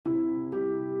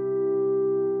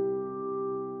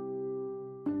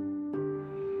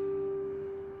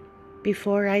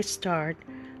Before I start,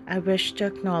 I wish to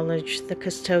acknowledge the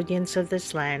custodians of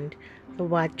this land, the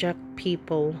Whadjuk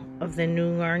people of the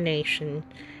Noongar Nation,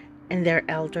 and their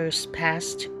elders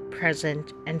past,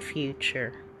 present, and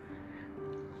future.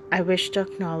 I wish to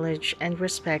acknowledge and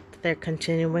respect their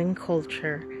continuing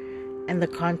culture and the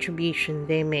contribution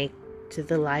they make to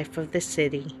the life of the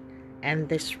city and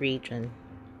this region.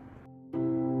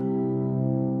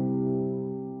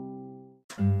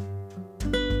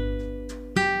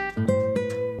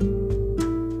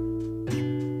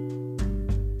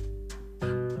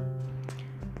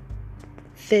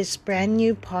 This brand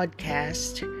new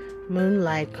podcast,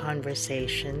 Moonlight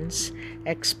Conversations,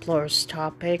 explores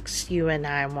topics you and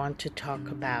I want to talk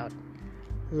about: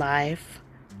 life,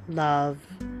 love,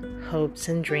 hopes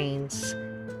and dreams,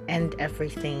 and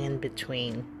everything in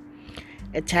between.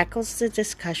 It tackles the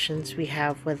discussions we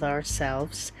have with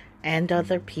ourselves and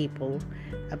other people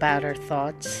about our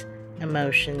thoughts,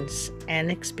 emotions, and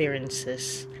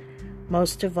experiences.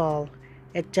 Most of all,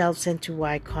 it delves into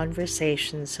why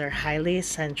conversations are highly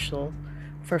essential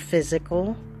for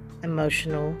physical,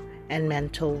 emotional, and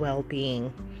mental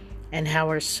well-being, and how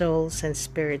our souls and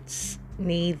spirits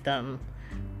need them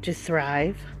to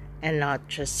thrive and not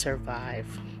just survive.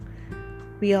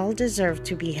 We all deserve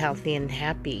to be healthy and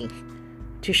happy,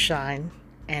 to shine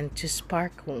and to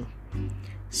sparkle.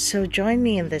 So join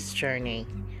me in this journey.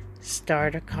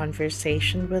 Start a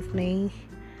conversation with me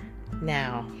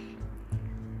now.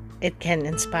 It can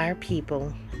inspire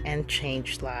people and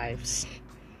change lives.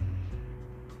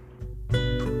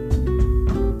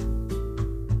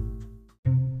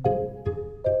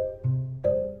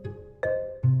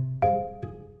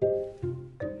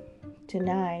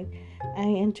 Tonight, I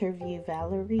interview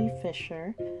Valerie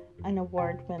Fisher, an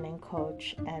award-winning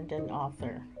coach and an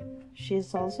author. She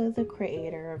is also the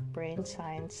creator of Brain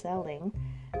Science Selling,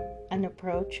 an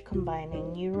approach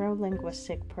combining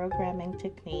neuro-linguistic programming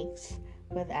techniques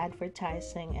with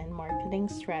advertising and marketing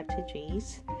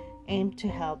strategies aimed to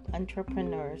help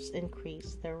entrepreneurs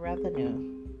increase their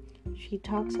revenue. She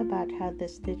talks about how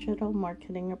this digital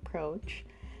marketing approach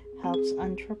helps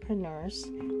entrepreneurs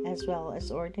as well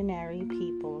as ordinary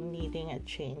people needing a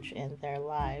change in their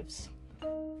lives.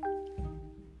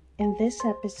 In this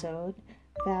episode,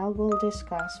 Val will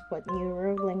discuss what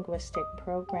neuro-linguistic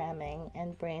programming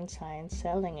and brain science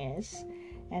selling is,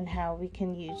 and how we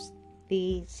can use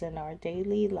these in our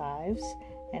daily lives,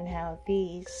 and how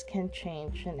these can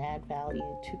change and add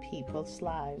value to people's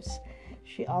lives.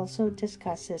 She also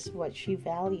discusses what she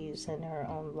values in her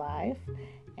own life,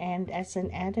 and as an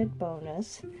added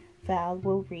bonus, Val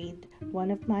will read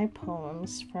one of my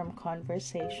poems from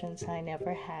conversations I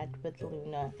never had with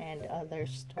Luna and other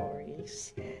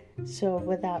stories. So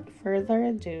without further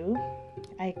ado,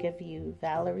 I give you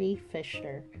Valerie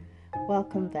Fisher.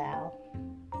 Welcome, Val.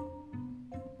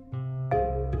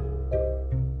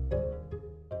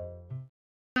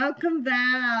 Welcome,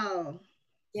 Val.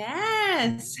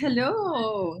 Yes,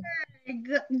 hello.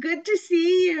 Good to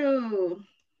see you.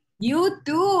 You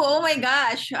too. Oh my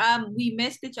gosh. We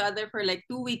missed each other for like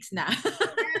 2 weeks now.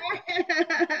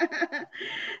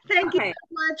 Thank you Okay. so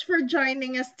much for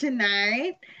joining us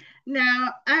tonight.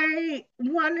 Now, I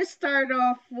want to start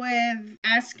off with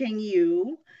asking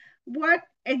you, what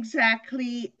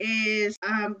exactly is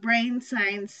brain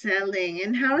science selling,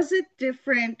 and how is it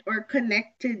different or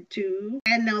connected to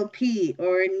NLP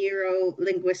or neuro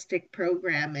linguistic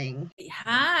programming?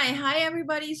 Hi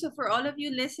everybody. So for all of you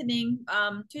listening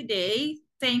today,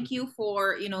 thank you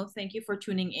for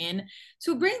tuning in.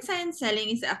 So brain science selling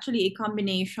is actually a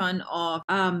combination of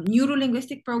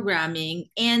neuro-linguistic programming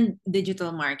and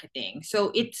digital marketing.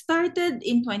 So it started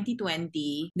in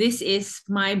 2020. This is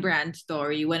my brand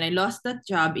story. When I lost that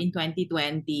job in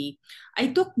 2020, I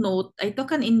took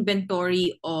an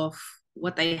inventory of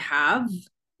what I have,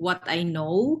 what I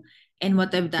know, and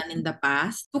what I've done in the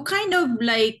past to kind of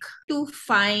like to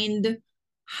find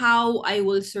how I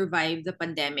will survive the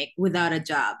pandemic without a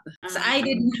job. So I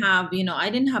didn't have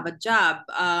a job.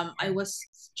 I was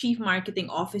chief marketing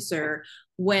officer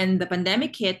when the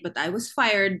pandemic hit, but I was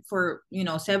fired for,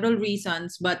 several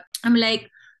reasons. But I'm like,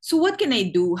 so what can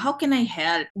I do? How can I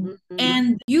help? Mhm.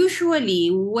 And usually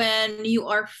when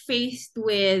you are faced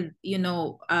with,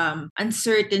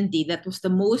 uncertainty, that was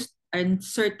the most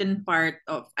uncertain part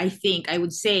of, I think I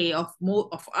would say, of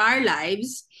our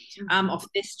lives, of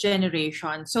this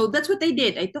generation. So that's what I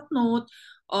did. I took note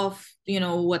of,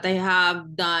 what I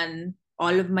have done,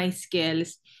 all of my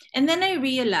skills. And then I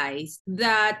realized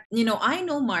that, I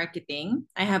know marketing.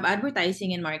 I have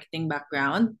advertising and marketing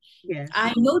background. Yes.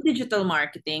 I know digital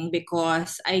marketing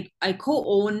because I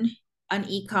co-own an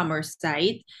e-commerce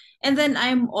site. And then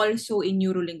I'm also a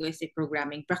neuro-linguistic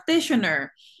programming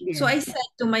practitioner. So I Yes. said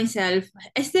to myself,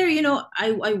 is there,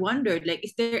 I wondered, like,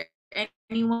 is there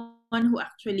anyone who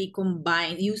actually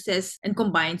uses and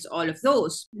combines all of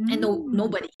those? And no, Mm.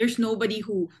 nobody. There's nobody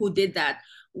who did that.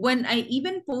 When I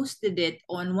even posted it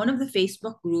on one of the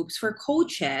Facebook groups for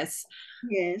coaches, a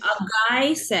Yes.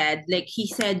 guy said, like, he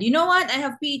said, you know what? I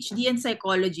have PhD in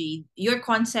psychology. Your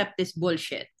concept is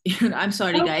bullshit. I'm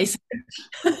sorry, Oh, guys.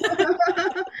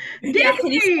 He did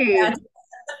actually said that. he?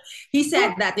 He Oh,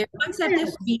 said that your concept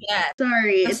is yes. BS.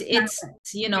 Sorry, Because it's not.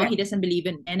 Yeah. he doesn't believe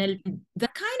in NLP.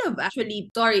 That kind of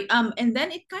actually, sorry, and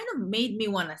then it kind of made me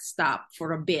want to stop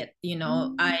for a bit.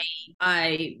 Mm.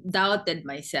 I doubted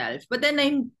myself, but then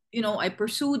I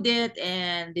pursued it,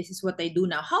 and this is what I do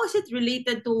now. How is it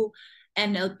related to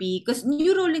NLP? Because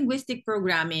neuro-linguistic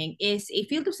programming is a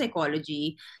field of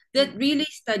psychology that really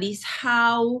studies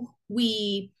how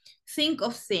we think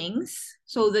of things.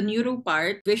 So the neuro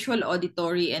part, visual,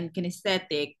 auditory, and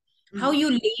kinesthetic, how Mm. you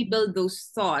label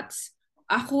those thoughts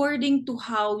according to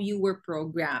how you were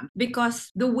programmed.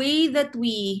 Because the way that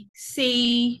we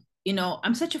say,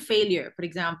 I'm such a failure, for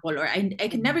example, or I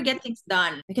can never get things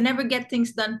done. I can never get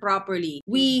things done properly.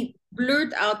 Mm. We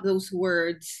blurt out those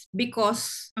words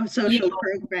because, Of social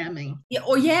programming. yeah,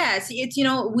 or yes, it's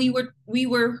we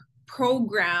were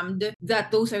programmed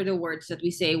that those are the words that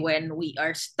we say when we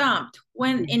are stumped.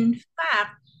 When Yeah. in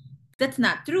fact, that's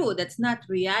not true. That's not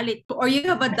reality. Or you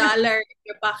have $1 in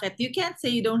your pocket. You can't say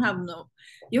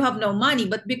you have no money,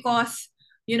 but because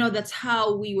that's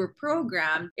how we were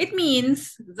programmed. It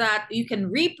means that you can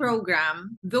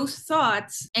reprogram those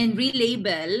thoughts and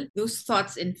relabel those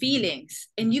thoughts and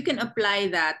feelings. And you can apply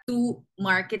that to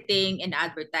marketing and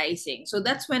advertising. So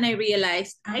that's when I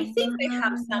realized I think I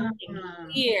have something Ah.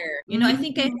 here. I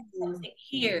think I have Mm. something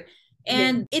here. Yes.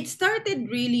 And it started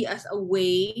really as a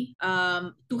way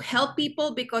to help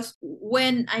people, because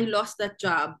when I lost that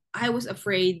job, I was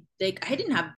afraid. Like, I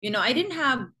didn't have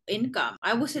income.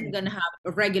 I wasn't Yes. gonna have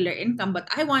a regular income, but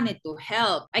I wanted to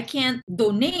help. I can't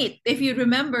donate. If you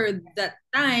remember that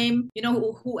time,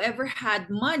 whoever had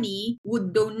money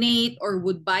would donate or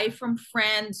would buy from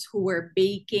friends who were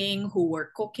baking, who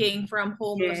were cooking from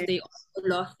home because Yes. they also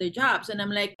lost their jobs. And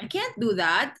I'm like, I can't do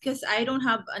that because I don't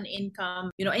have an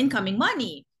income, incoming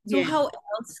money. So Yes. how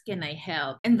else can I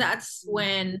help? And that's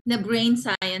when the brain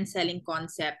science selling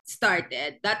concept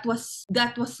started. That was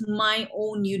my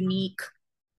own unique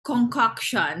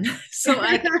concoction. So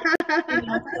I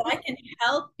can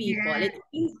help people. Yeah. It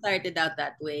really started out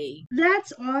that way.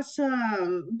 That's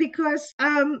awesome because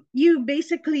you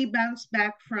basically bounce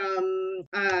back from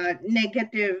a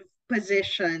negative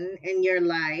position in your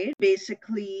life,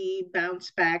 basically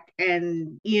bounce back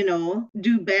and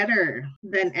do better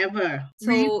than ever.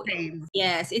 So Reframe.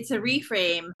 yes, it's a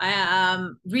reframe.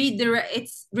 Redirect.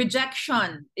 It's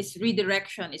rejection. It's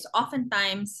redirection. It's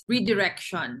oftentimes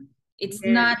redirection. It's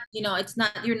Yes.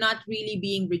 not, you're not really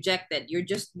being rejected. You're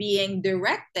just being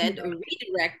directed or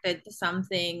redirected to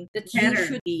something that you Better.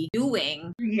 should be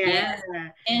doing. Yeah. Yes.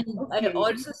 And I Okay.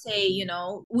 also say,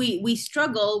 we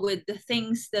struggle with the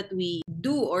things that we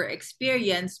do or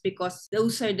experience because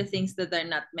those are the things that are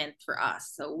not meant for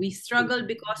us. So we struggle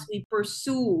because we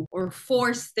pursue or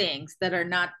force things that are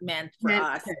not meant for Meant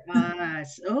us. for us.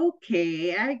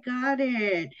 Okay, I got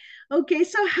it. Okay,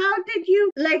 so how did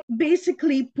you like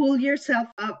basically pull yourself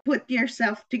up, put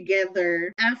yourself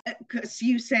together after, because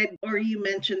you said or you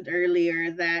mentioned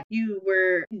earlier that you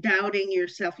were doubting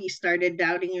yourself, you started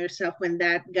doubting yourself when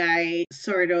that guy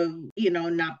sort of,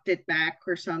 knocked it back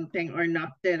or something or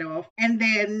knocked it off. And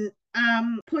then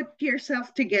put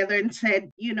yourself together and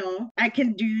said, I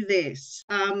can do this.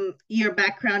 Your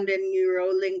background in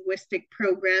neuro linguistic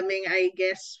programming, I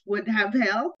guess, would have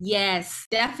helped. Yes,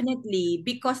 definitely.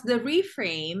 Because the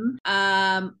reframe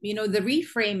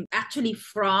actually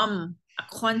from a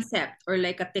concept or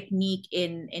like a technique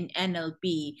in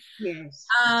NLP. Yes.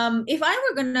 If I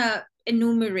were gonna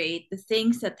enumerate the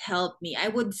things that helped me, I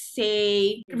would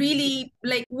say really,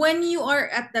 like, when you are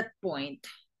at that point,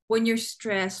 when you're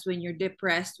stressed, when you're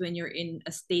depressed, when you're in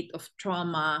a state of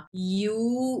trauma,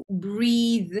 you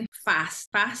breathe fast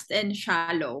and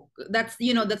shallow. That's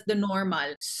the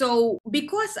normal. So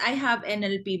because I have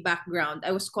NLP background,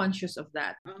 I was conscious of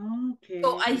that.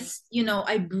 So Okay.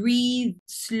 I breathe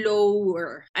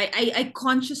slower. I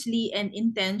consciously and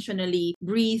intentionally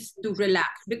breathe to relax,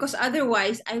 because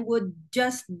otherwise I would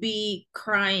just be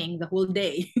crying the whole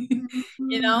day.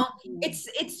 You know, Mm.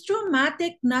 it's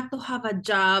traumatic not to have a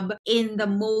job in the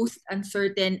most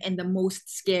uncertain and the most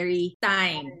scary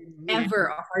time Yeah.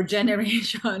 ever of our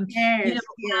generation. You Yes,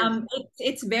 know, yes.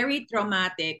 it's very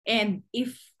traumatic. And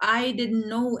if I didn't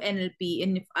know NLP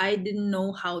and if I didn't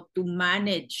know how to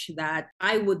manage that,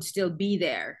 I would still be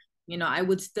there. You know, I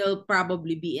would still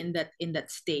probably be in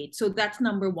that state. So that's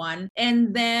number one.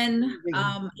 And then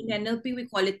Moving. in NLP we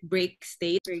call it break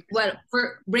state. Breaks. Well,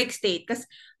 for break state, because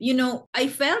you know, I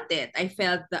felt it. I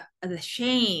felt the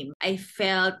shame. I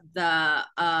felt the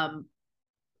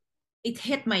it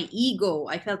hit my ego.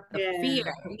 I felt the fear.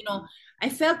 Yeah. You know, I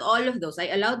felt all of those.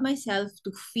 I allowed myself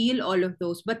to feel all of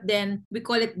those. But then we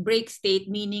call it break state,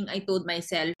 meaning I told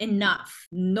myself, enough,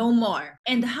 no more.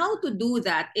 And how to do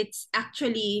that? It's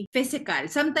actually physical.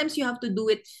 Sometimes you have to do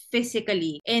it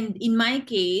physically. And in my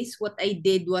case, what I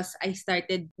did was I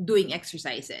started doing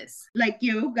exercises Like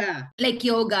yoga. like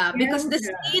yoga because the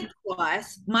Yoga. state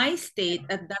was my state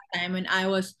at that time when I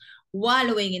was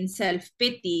wallowing in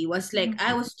self-pity was like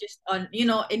I was just on you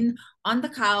know in on the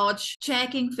couch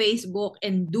checking Facebook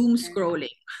and doom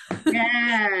scrolling.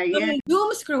 Yeah, yeah. Doom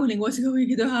scrolling, what's going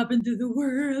to happen to the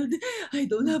world? I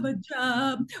don't have a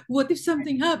job. What if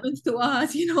something happens to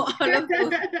us? You know,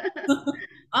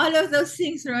 all of those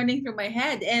things running through my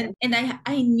head. And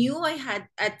I knew I had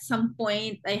at some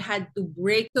point I had to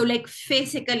break. So like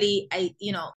physically I,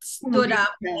 you know, Move stood up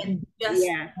yourself. and just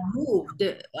Yeah. moved,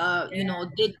 you Yeah. know,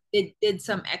 did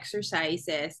some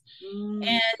exercises. Mm,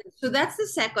 And so that's the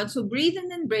second. So breathe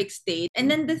and then break state. And mm,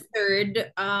 then the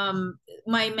third,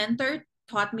 my mentor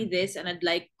taught me this, and I'd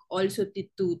like also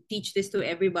to teach this to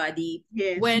everybody.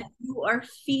 yes. When you are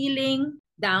feeling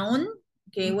down,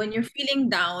 okay, Mm, when you're feeling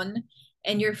down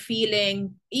and you're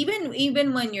feeling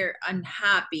even when you're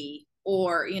unhappy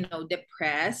or you know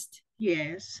depressed,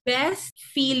 yes. best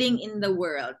feeling in the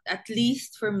world, at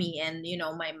least for me, and you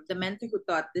know my the mentor who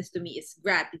taught this to me, is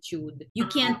gratitude. You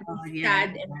can't be Oh, yeah. sad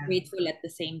and grateful at the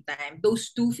same time.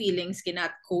 Those two feelings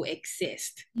cannot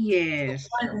coexist. So Yes.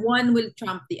 one will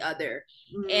trump the other.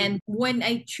 Mm, And when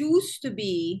I choose to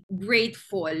be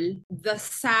grateful, the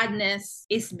sadness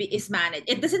is managed.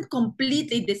 It doesn't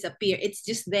completely disappear. It's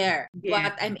just there, yeah.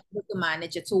 but I'm able to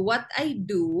manage it. So what I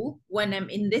do when I'm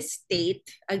in this state,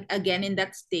 again in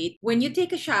that state, when you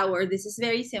take a shower, this is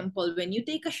very simple. When you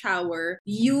take a shower,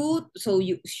 you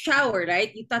shower,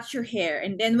 right? You touch your hair,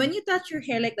 and then when you touch your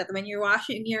hair like that, when you're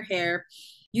washing your hair,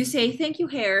 you say, "Thank you,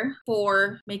 hair,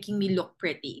 for making me look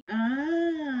pretty."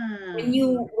 Ah, When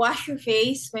you wash your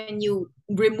face, when you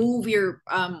remove your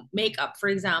makeup,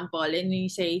 for example, and you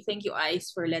say, "Thank you,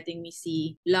 eyes, for letting me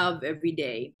see love every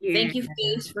day. yeah. Thank you,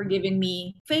 face, for giving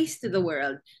me face to the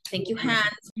world. Thank you, Yeah.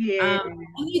 hands." Yeah.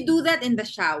 And you do that in the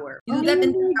shower. You do that Oh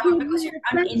in the my shower because goodness. you're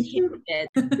uninhibited.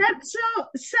 That's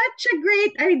such a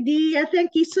great idea.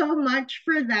 Thank you so much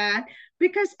for that.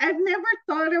 Because I've never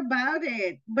thought about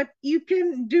it. But you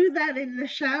can do that in the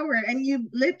shower and you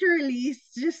literally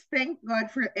just thank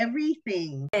God for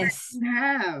everything Yes. you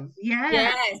have. Yeah.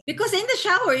 Yes. Because in the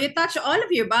shower, you touch all of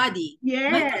your body.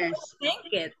 Might as well Yes. thank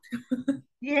it.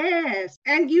 Yes.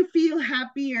 And you feel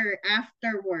happier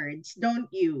afterwards, don't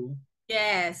you?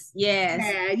 Yes. Yes.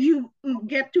 Yeah, you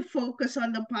get to focus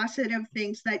on the positive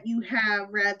things that you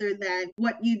have rather than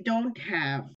what you don't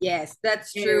have. Yes,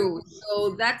 that's true. Yes.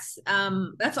 So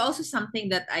that's also something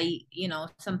that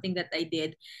something that I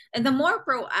did. And the more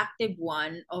proactive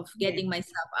one of Yeah. getting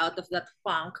myself out of that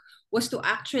funk was to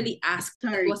actually ask.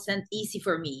 That Sorry. wasn't easy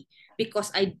for me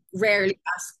because I rarely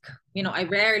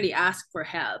ask for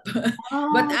help. But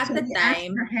Oh, at so the you asked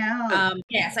time, for help.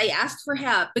 yes, I asked for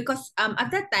help because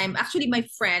at that time, actually, a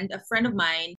friend of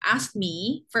mine, asked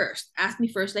me first,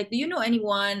 like, do you know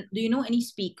anyone? Do you know any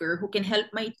speaker who can help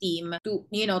my team to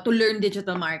learn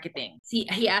digital marketing? See,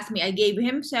 he asked me. I gave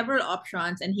him several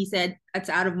options, and he said it's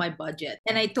out of my budget.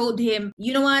 And I told him,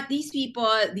 you know what? These people,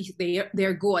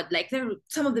 they're good. Like they're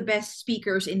some of the best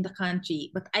speakers in the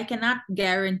country, but I cannot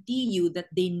guarantee you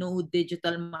that they know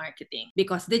digital marketing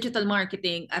because digital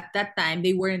marketing at that time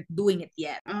they weren't doing it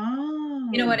yet.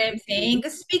 You know Oh, what I'm saying?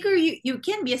 Because speaker, you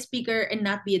can be a speaker and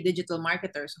not be a digital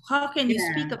marketer. So how can you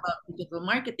speak yeah. about digital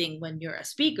marketing when you're a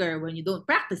speaker when you don't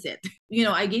practice it?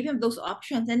 I gave him those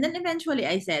options, and then eventually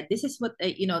I said, "This is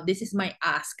this is my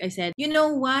ask." I said, "You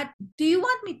know what? Do you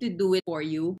want me to do it for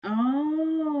you?"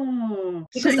 Oh,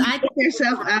 So because you I put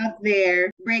yourself out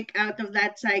there, break out of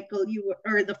that cycle you were,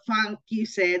 or the funk you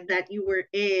said that you were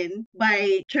in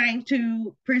by trying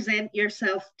to present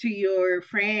yourself to your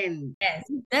friend. yes,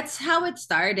 that's how it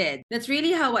started. That's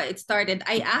really how it started.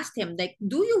 I asked him, like,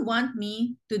 do you want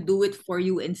me to do it for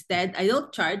you instead? I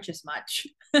don't charge as much.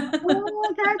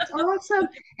 Oh, that's awesome.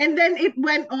 And then it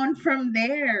went on from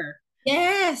there.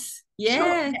 Yes, So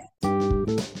yes.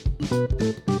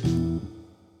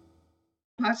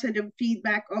 positive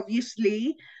feedback,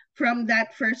 obviously, from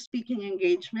that first speaking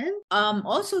engagement.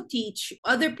 Also teach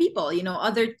other people,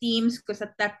 other teams, because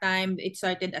at that time it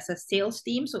started as a sales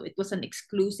team, so it was an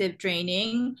exclusive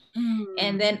training.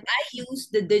 And Mm. then I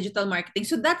used the digital marketing.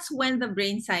 So that's when the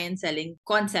brain science selling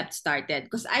concept started.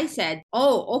 Because I said,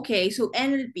 oh, okay, so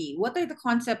NLP, what are the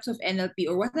concepts of NLP,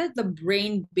 or what are the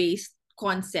brain-based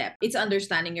concept? It's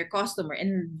understanding your customer.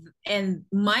 And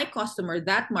my customer,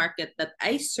 that market that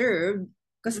I served,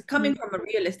 because Mhm. coming from a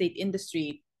real estate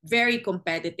industry, very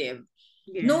competitive.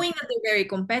 Yeah. Knowing that they're very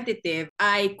competitive,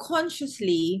 I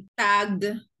consciously tagged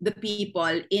the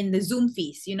people in the Zoom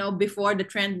fees. Before the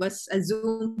trend was a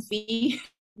Zoom fee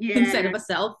instead Yeah. of a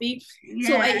selfie.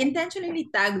 So I Yeah. intentionally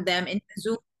tagged them in the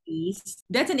Zoom fees.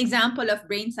 That's an example of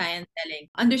brain science selling,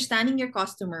 understanding your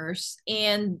customers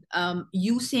and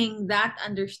using that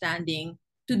understanding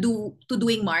to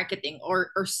doing marketing or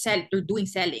doing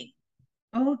selling.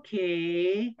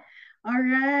 Okay. All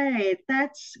right.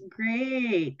 That's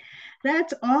great.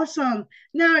 That's awesome.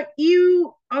 Now,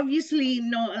 you obviously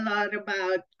know a lot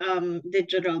about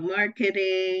digital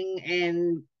marketing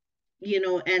and,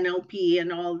 NLP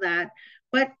and all that.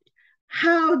 But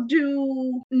how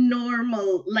do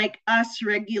normal, like us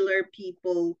regular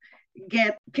people,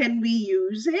 can we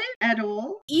use it at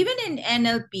all? Even in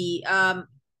NLP,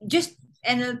 just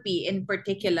NLP in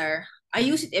particular, I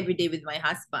use it every day with my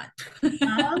husband.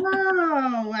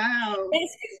 Oh, wow. Yes,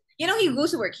 he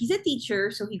goes to work. He's a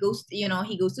teacher, so he goes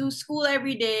to school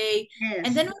every day. And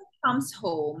Yes. then when he comes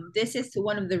home, this is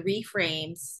one of the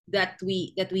reframes that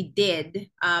we did.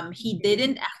 He Okay.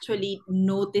 didn't actually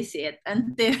notice it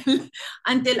until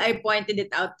until I pointed it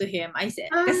out to him. I said,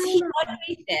 because he Ah,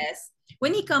 always says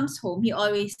when he comes home, he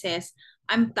always says,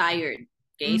 "I'm tired."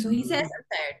 Okay, so he says, mm, "I'm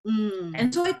tired." mm. And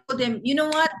so I told him, you know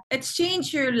what? Let's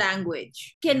change your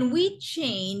language. Can we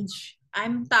change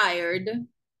I'm tired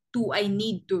to I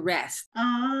need to rest?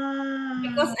 Ah,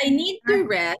 Because I need to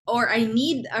rest or I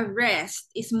need a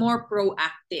rest is more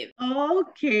proactive.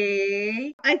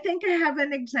 okay. I think I have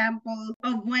an example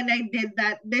of when I did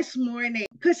that this morning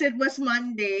because it was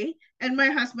Monday, and my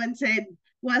husband said,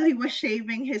 while he was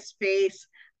shaving his face,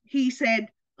 he said,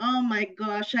 "Oh my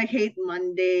gosh, I hate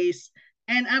Mondays."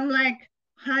 And I'm like,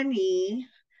 honey,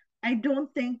 I don't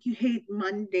think you hate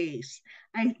Mondays.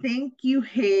 I think you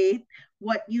hate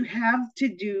what you have to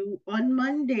do on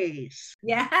Mondays.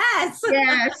 Yes.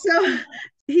 Yeah, so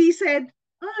he said,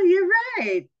 "Oh, you're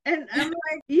right." And I'm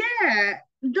like, "Yeah,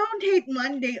 don't hate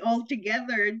Monday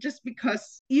altogether just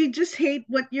because you just hate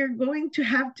what you're going to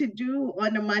have to do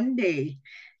on a Monday.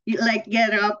 You like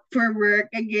get up for work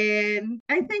again.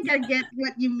 I think I get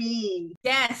what you mean.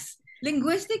 Yes.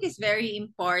 Linguistic is very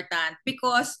important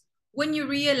because when you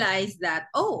realize that,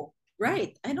 oh,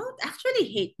 right, I don't actually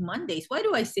hate Mondays. Why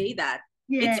do I say that?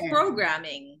 It's Yes,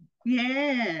 programming.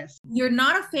 yes, You're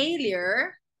not a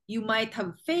failure. You might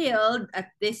have failed at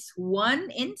this one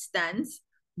instance,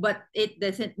 but it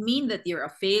doesn't mean that you're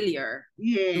a failure.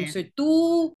 yeah. Those are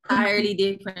two entirely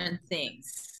different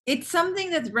things. It's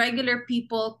something that regular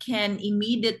people can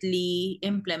immediately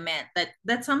implement.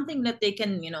 That's something that they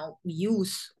can,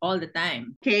 use all the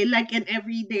time. Okay, like in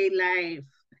everyday life.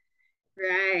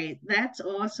 Right. That's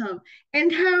awesome.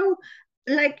 And how,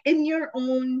 like in your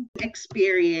own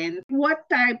experience, what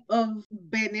type of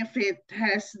benefit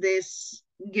has this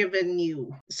given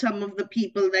you? Some of the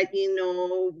people that you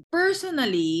know.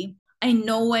 Personally, I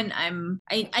know when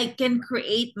I can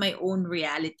create my own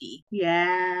reality.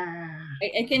 Yeah.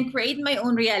 I can create my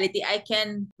own reality. I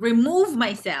can remove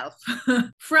myself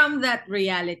from that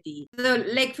reality. So,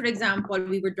 like for example,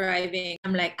 we were driving.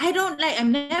 I'm like,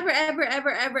 I'm never, ever, ever,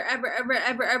 ever, ever, ever,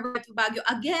 ever, ever to Baguio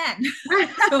again.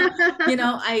 So,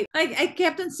 I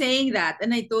kept on saying that,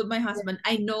 and I told my husband,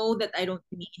 I know that I don't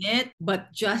mean it,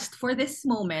 but just for this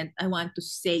moment, I want to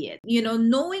say it.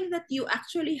 Knowing that you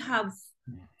actually have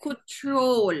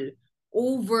control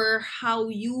over how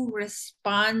you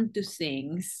respond to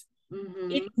things,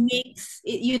 it Mm-hmm. makes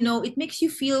it it makes you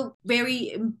feel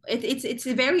it's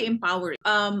very empowering.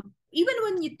 Even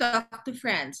when you talk to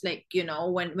friends, like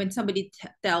when somebody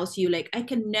tells you like I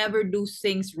can never do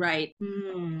things right,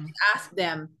 Mm. ask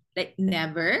them, Like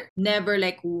never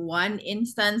like one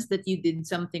instance that you did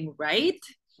something right.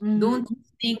 Don't you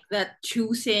think that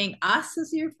choosing us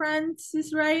as your friends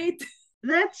is right?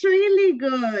 That's really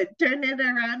good. Turn it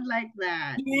around like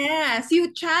that. Yes,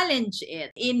 you challenge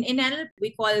it. In NLP,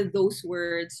 we call those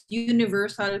words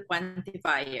universal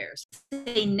quantifiers.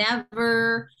 Say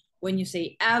never, when you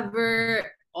say ever,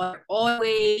 or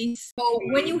always. So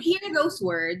when you hear those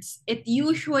words, it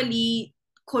usually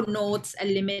connotes a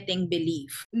limiting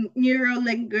belief.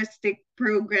 Neuro-linguistic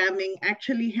programming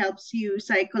actually helps you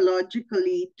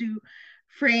psychologically to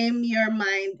frame your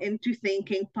mind into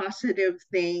thinking positive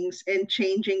things and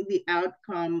changing the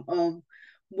outcome of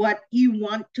what you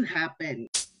want to happen.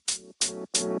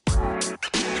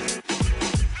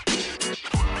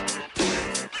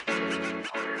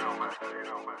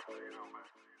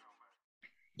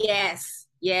 Yes,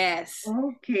 yes.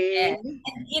 Okay.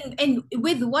 Yes. And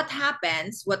with what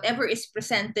happens, whatever is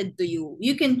presented to you,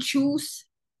 you can choose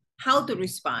how to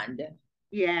respond.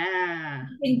 Yeah.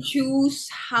 You can choose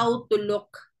how to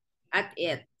look at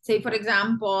it. Say, for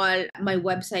example, my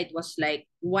website was like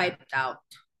wiped out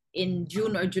in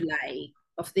June or July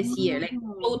of this year, like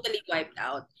Oh, totally wiped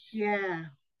out. yeah.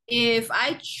 If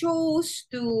I chose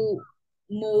to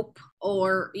mope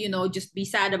or, just be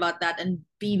sad about that and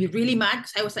be really mad,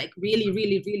 because I was like really,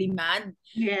 really, really mad,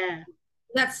 Yeah.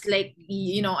 that's like,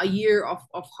 a year of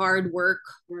hard work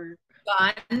Work.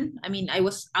 gone. I mean, I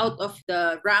was out of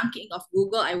the ranking of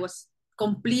Google. I was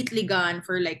completely gone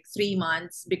for like 3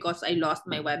 months because I lost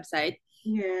my website.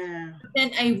 Yeah.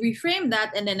 Then I reframed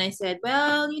that and then I said,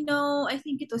 well, I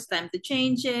think it was time to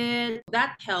change it.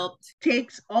 That helped.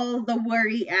 Takes all the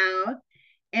worry out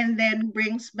and then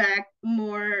brings back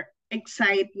more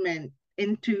excitement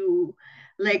into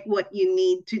like what you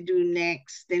need to do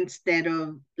next instead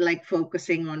of like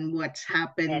focusing on what's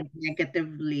happened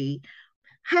negatively.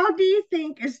 How do you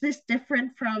think is this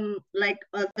different from like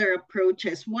other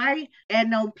approaches? Why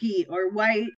NLP or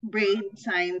why brain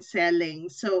science selling?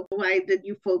 So why did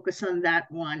you focus on that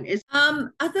one? Is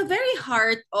At the very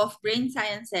heart of brain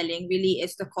science selling really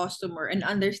is the customer and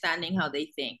understanding how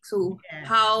they think. So yeah,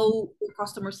 how the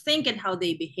customers think and how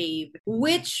they behave,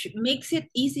 which makes it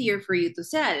easier for you to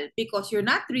sell because you're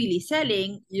not really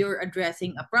selling, you're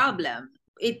addressing a problem.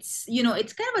 It's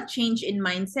kind of a change in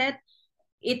mindset.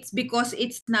 It's because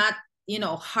it's not,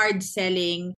 hard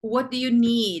selling. What do you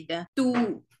need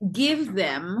to give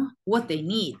them what they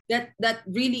need? That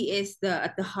really is the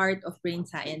at the heart of brain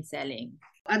science selling.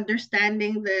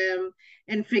 understanding them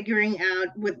and figuring out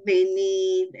what they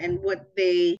need and what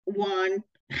they want,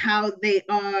 how they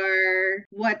are,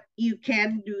 what you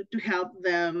can do to help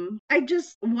them. I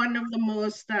just one of the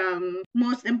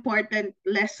most important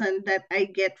lesson that I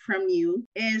get from you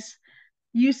is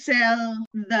you sell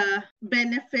the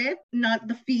benefit, not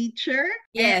the feature,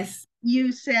 and Yes.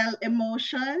 you sell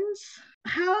emotions.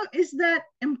 How is that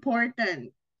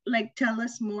important? Like, tell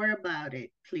us more about it,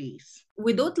 please.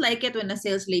 We don't like it when a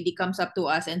sales lady comes up to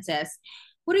us and says,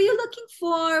 what are you looking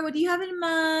for? What do you have in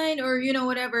mind? Or,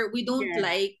 whatever. We don't Yeah.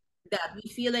 like that.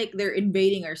 We feel like they're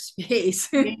invading our space.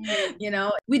 Yeah.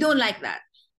 We don't like that.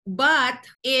 But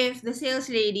if the sales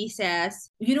lady says,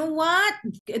 you know what?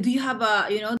 Do you have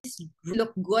this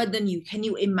look good on you? Can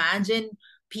you imagine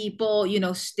people,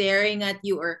 staring at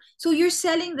you? Or so you're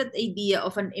selling that idea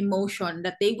of an emotion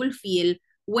that they will feel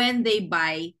when they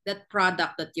buy that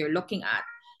product that you're looking at.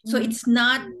 So it's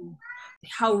not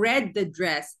how red the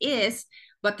dress is,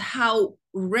 but how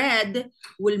red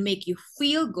will make you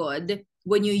feel good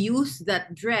when you use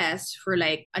that dress for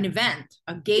like an event,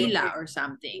 a gala or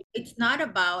something. It's not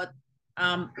about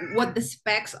what the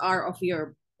specs are of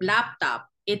your laptop.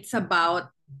 It's about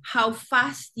how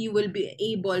fast you will be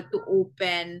able to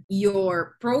open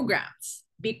your programs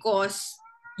because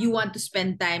you want to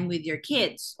spend time with your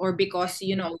kids or because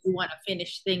you want to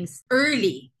finish things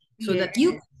early so Yeah. that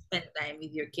you can spend time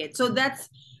with your kids. So that's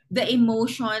the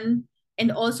emotion and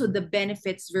also the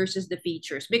benefits versus the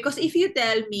features. Because if you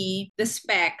tell me the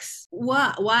specs,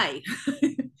 why?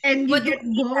 And you What do get we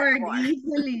need that bored for?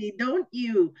 easily, don't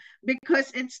you? Because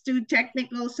it's too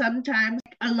technical sometimes,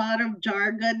 a lot of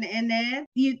jargon in it.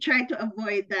 You try to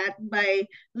avoid that by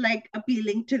like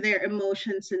appealing to their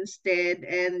emotions instead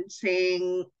and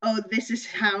saying, oh, this is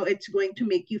how it's going to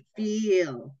make you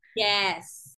feel.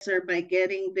 Yes. Or by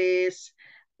getting this,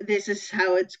 this is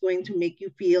how it's going to make you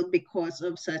feel because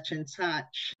of such and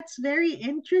such. That's very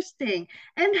interesting.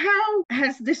 And how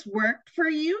has this worked for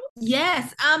you?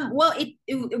 Yes. Well,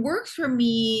 it works for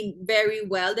me very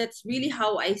well. That's really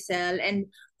how I sell. And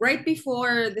right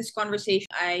before this conversation,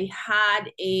 I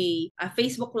had a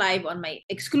Facebook Live on my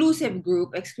exclusive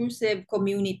group, exclusive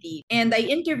community. And I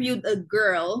interviewed a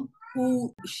girl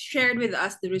who shared with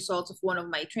us the results of one of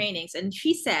my trainings. And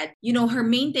she said, her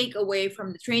main takeaway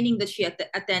from the training that she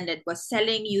attended was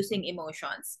selling using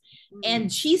emotions. And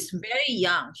she's very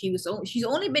young. She's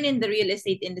only been in the real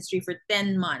estate industry for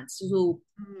 10 months. So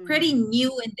pretty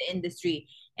new in the industry.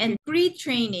 And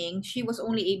pre-training, she was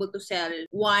only able to sell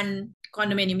one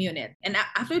condominium unit. And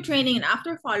after training and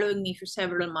after following me for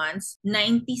several months,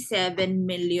 97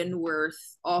 million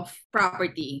worth of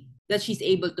property that she's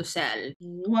able to sell.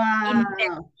 Wow. In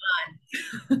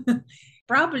 10 months.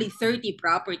 Probably 30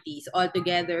 properties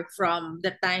altogether from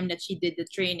the time that she did the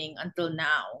training until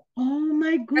now. Oh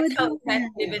my That's how goodness.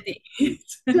 effective it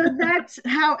is. So that's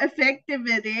how effective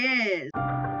it is.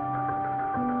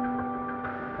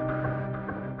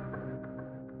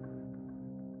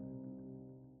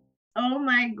 Oh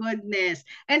my goodness.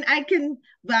 And I can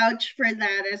vouch for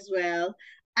that as well.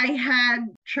 I had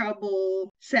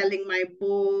trouble selling my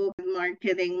book,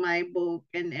 marketing my book,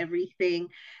 and everything.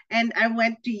 And I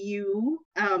went to you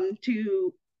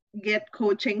to get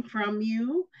coaching from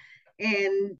you,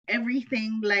 and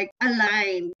everything like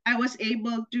aligned. I was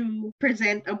able to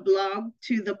present a blog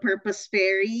to the Purpose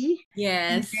Fairy.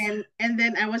 Yes. And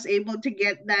then I was able to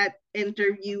get that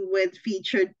interview with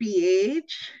Featured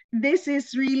PH. This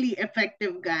is really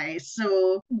effective, guys.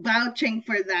 So vouching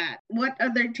for that. What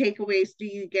other takeaways do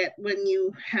you get when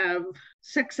you have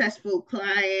successful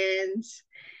clients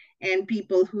and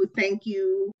people who thank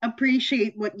you,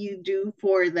 appreciate what you do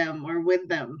for them or with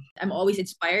them? I'm always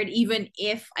inspired, even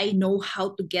if I know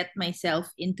how to get myself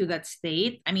into that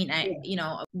state. I mean,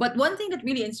 but one thing that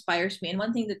really inspires me and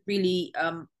one thing that really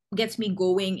gets me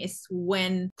going is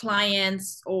when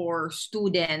clients or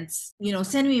students,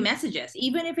 send me messages,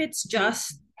 even if it's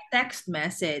just text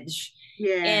message.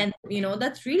 Yeah. And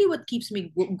that's really what keeps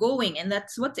me going, and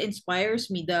that's what inspires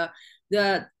me, the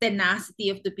tenacity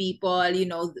of the people,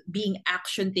 being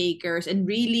action takers and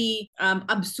really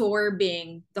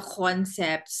absorbing the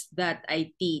concepts that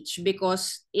I teach.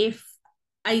 Because if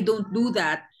I don't do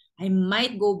that, I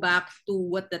might go back to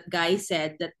what that guy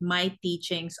said, that my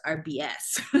teachings are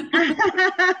BS.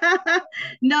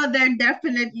 No, they're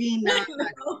definitely not.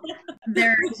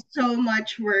 They're so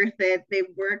much worth it.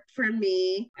 They've worked for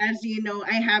me. As you know,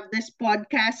 I have this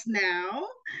podcast now,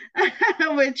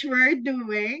 which we're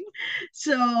doing.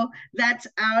 So that's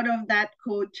out of that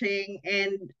coaching.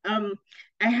 And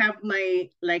I have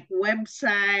my like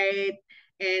website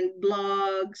and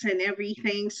blogs and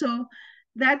everything. So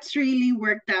that's really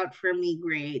worked out for me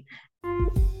great.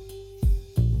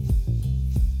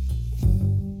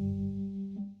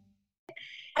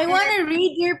 I want to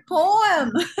read your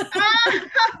poem.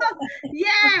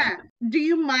 Yeah. Do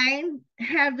you mind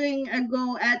having a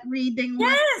go at reading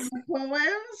one of the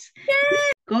poems?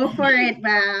 Yes. Go for it,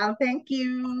 Val. Thank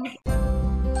you.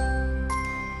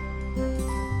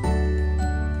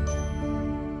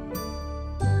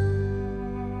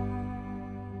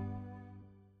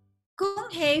 Kung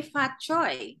Hei Fat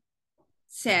Choi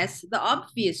says the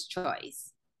obvious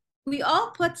choice. We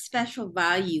all put special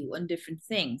value on different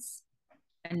things.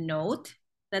 A note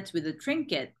that's with a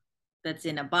trinket that's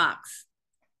in a box,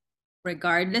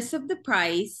 regardless of the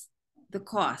price, the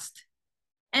cost.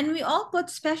 And we all put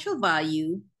special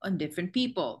value on different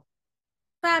people.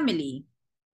 Family,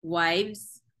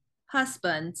 wives,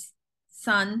 husbands,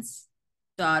 sons,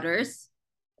 daughters,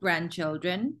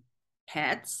 grandchildren,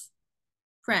 pets,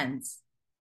 friends,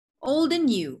 old and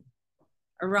new,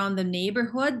 around the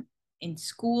neighborhood, in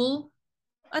school,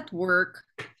 at work,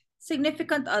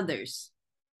 significant others,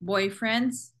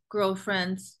 boyfriends,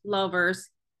 girlfriends, lovers,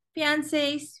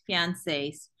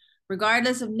 fiancés,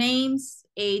 regardless of names,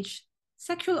 age,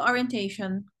 sexual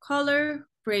orientation, color,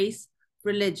 race,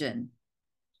 religion.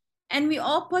 And we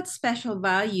all put special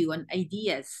value on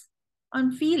ideas,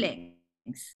 on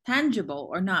feelings, tangible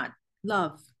or not,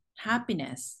 love,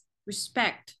 happiness,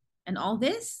 respect, and all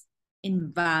this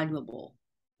invaluable,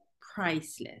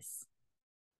 priceless.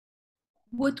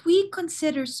 What we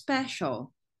consider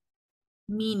special,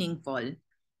 meaningful,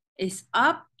 is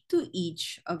up to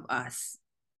each of us.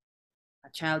 A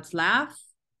child's laugh,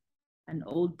 an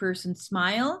old person's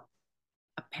smile,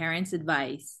 a parent's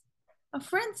advice, a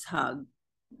friend's hug,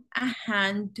 a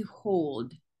hand to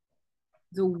hold.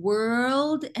 The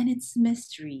world and its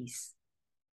mysteries,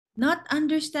 not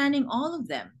understanding all of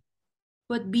them,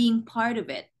 but being part of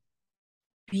it,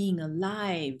 being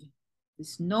alive.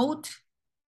 This notes,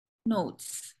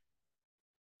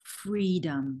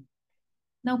 freedom.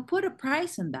 Now put a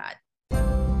price on that.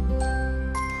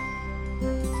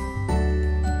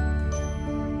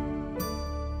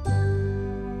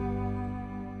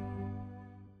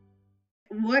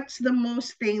 What's the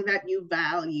most thing that you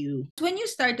value? When you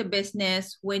start a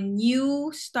business, when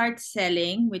you start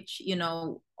selling, which,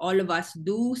 all of us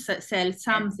do sell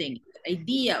something,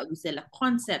 idea, we sell a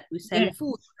concept, we sell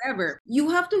food, whatever. You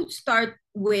have to start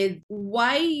with,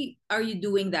 why are you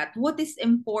doing that? What is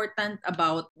important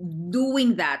about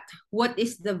doing that? What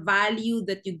is the value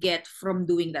that you get from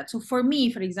doing that? So for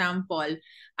me, for example,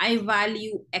 I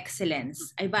value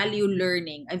excellence. I value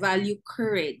learning. I value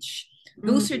courage.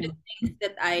 Those are the things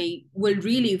that I will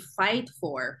really fight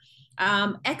for.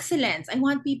 Excellence. I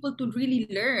want people to really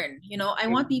learn. I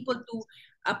want people to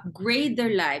upgrade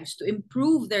their lives, to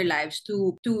improve their lives,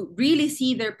 to really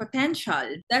see their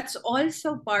potential. That's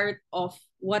also part of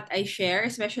what I share,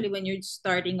 especially when you're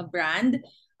starting a brand.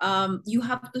 You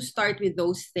have to start with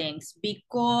those things,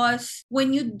 because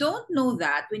when you don't know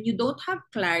that, when you don't have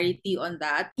clarity on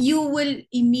that, you will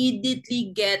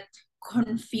immediately get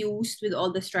confused with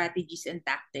all the strategies and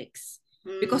tactics,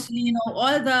 because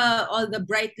all the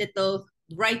bright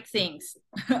things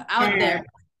out there,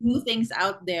 new things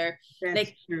out there. That's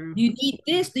like true. Do you need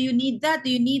this? Do you need that? Do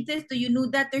you need this? Do you know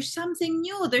that there's something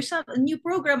new? There's a new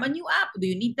program, a new app. Do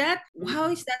you need that?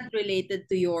 How is that related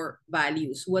to your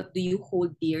values? What do you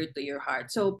hold dear to your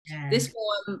heart? So this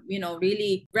poem,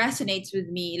 really resonates with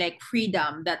me, like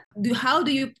freedom. How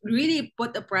do you really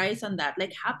put a price on that?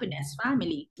 Like happiness,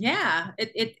 family. Yeah,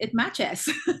 it matches.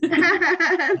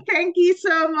 Thank you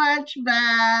so much,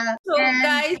 Val. So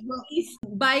guys, please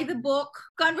buy the book,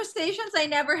 Conversations I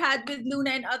Never Had with Luna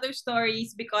and Other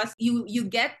Stories, because you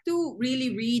get to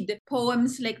really read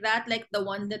poems like that, like the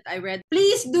one that I read.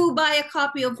 Please do buy a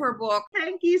copy of her book.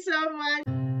 Thank you so much.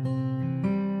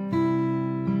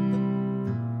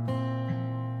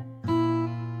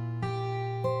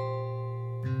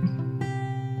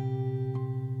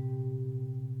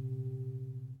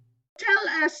 Tell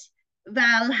us,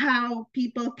 Val, how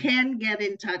people can get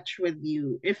in touch with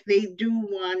you if they do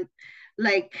want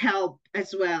help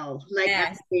as well, like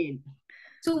I did.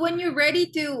 So when you're ready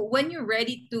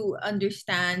to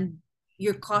understand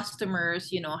your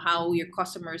customers, how your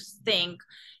customers think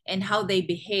and how they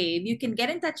behave, you can get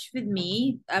in touch with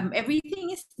me. Everything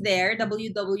is there.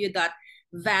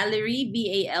 www.valerie,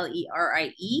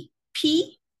 VALERIE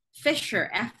P Fisher,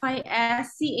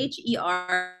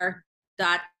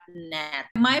 FISCHER.net.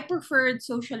 My preferred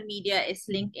social media is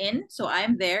LinkedIn, so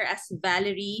I'm there as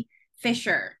Valerie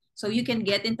Fisher. So you can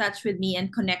get in touch with me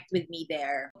and connect with me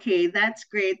there. Okay, that's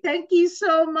great. Thank you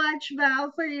so much,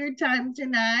 Val, for your time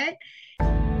tonight.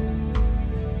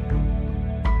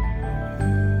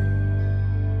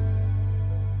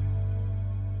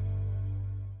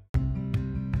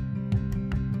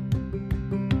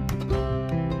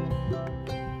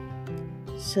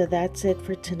 So that's it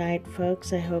for tonight,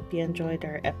 folks. I hope you enjoyed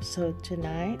our episode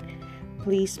tonight.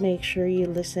 Please make sure you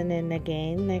listen in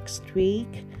again next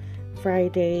week,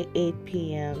 Friday, 8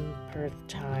 p.m. Perth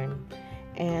time.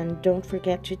 And don't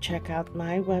forget to check out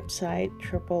my website,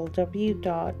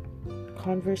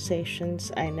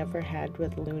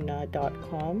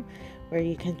 www.conversationsIneverhadwithluna.com, where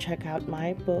you can check out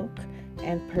my book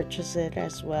and purchase it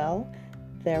as well.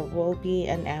 There will be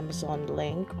an Amazon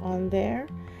link on there.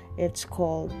 It's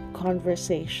called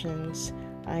Conversations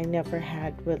I Never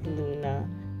Had with Luna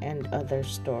and Other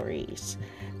Stories.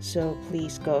 So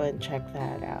please go and check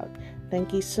that out.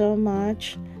 Thank you so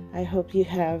much. I hope you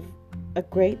have a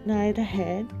great night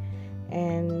ahead.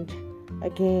 And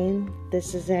again,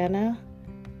 this is Anna,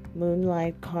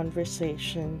 Moonlight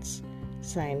Conversations,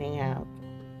 signing out.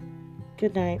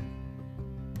 Good night.